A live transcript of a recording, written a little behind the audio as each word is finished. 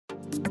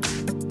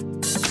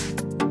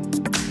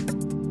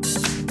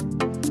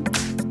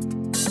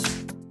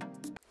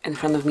In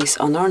front of me is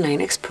Honor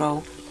 9X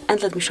Pro,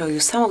 and let me show you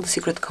some of the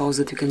secret codes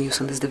that you can use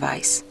on this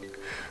device.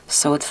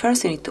 So at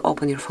first you need to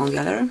open your phone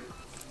gallery,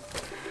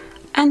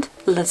 and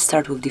let's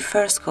start with the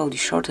first code, the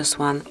shortest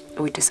one,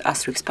 which is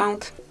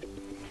 *##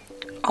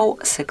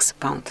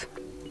 06#.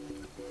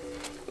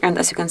 And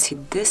as you can see,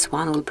 this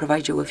one will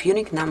provide you with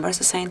unique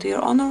numbers assigned to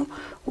your Honor,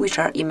 which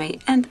are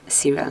IMEI and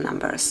serial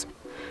numbers.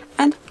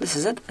 And this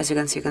is it. As you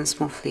can see, you can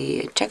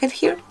smoothly check it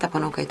here, tap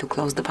on OK to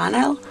close the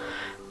panel.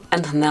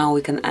 And now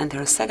we can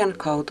enter a second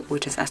code,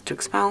 which is *##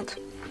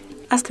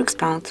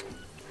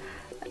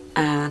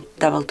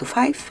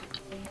 225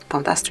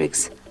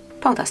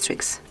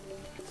 ###.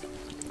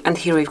 And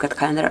here we've got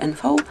calendar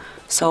info,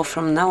 so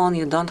from now on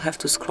you don't have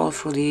to scroll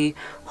through the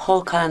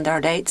whole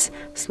calendar dates.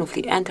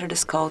 Smoothly enter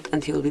this code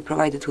and you will be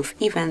provided with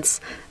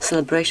events,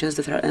 celebrations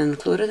that are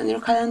included in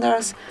your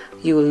calendars.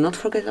 You will not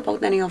forget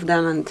about any of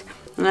them, and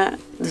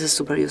this is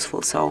super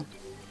useful. So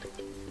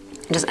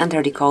just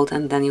enter the code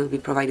and then you will be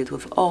provided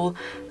with all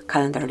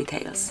calendar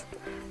details.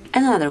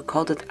 And another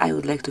code that I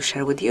would like to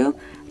share with you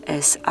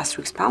is *##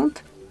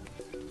 0000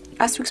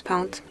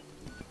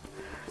 *##.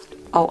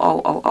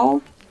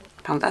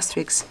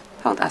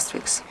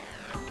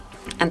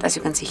 And as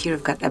you can see here,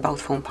 we've got About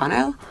Phone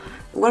panel,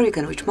 where you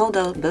can reach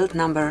model, build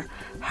number,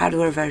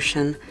 hardware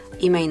version,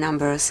 IMEI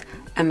numbers,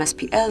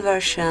 MSPL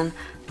version,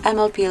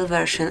 MLPL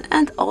version,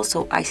 and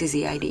also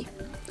ICZ ID.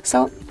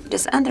 So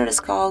just enter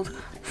this code,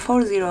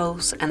 4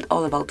 zeros, and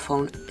all About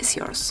Phone is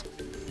yours.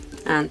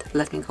 And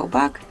let me go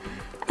back.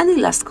 And the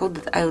last code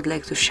that I would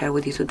like to share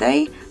with you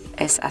today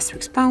is *##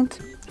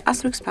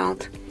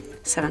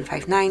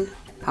 759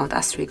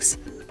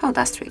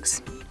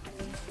 *##.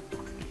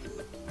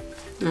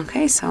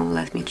 Okay, so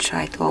let me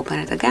try to open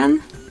it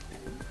again.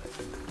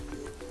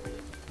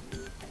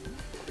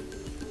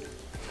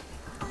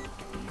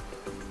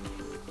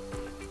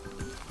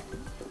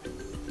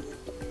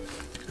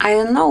 I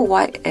don't know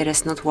why it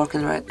is not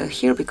working right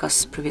here,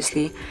 because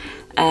previously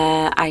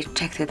I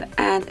checked it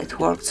and it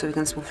worked, so you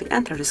can smoothly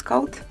enter this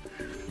code.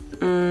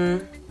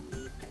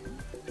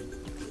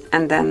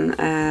 And then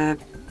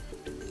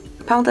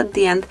pound at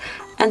the end,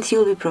 and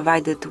you'll be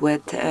provided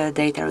with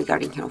data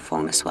regarding your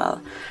phone as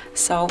well.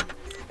 So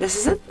this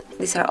is it.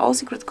 These are all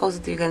secret codes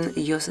that you can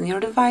use on your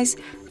device.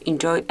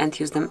 Enjoy and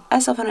use them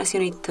as often as you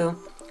need to.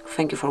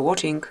 Thank you for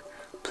watching.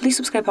 Please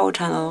subscribe our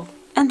channel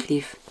and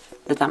leave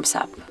the thumbs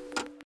up.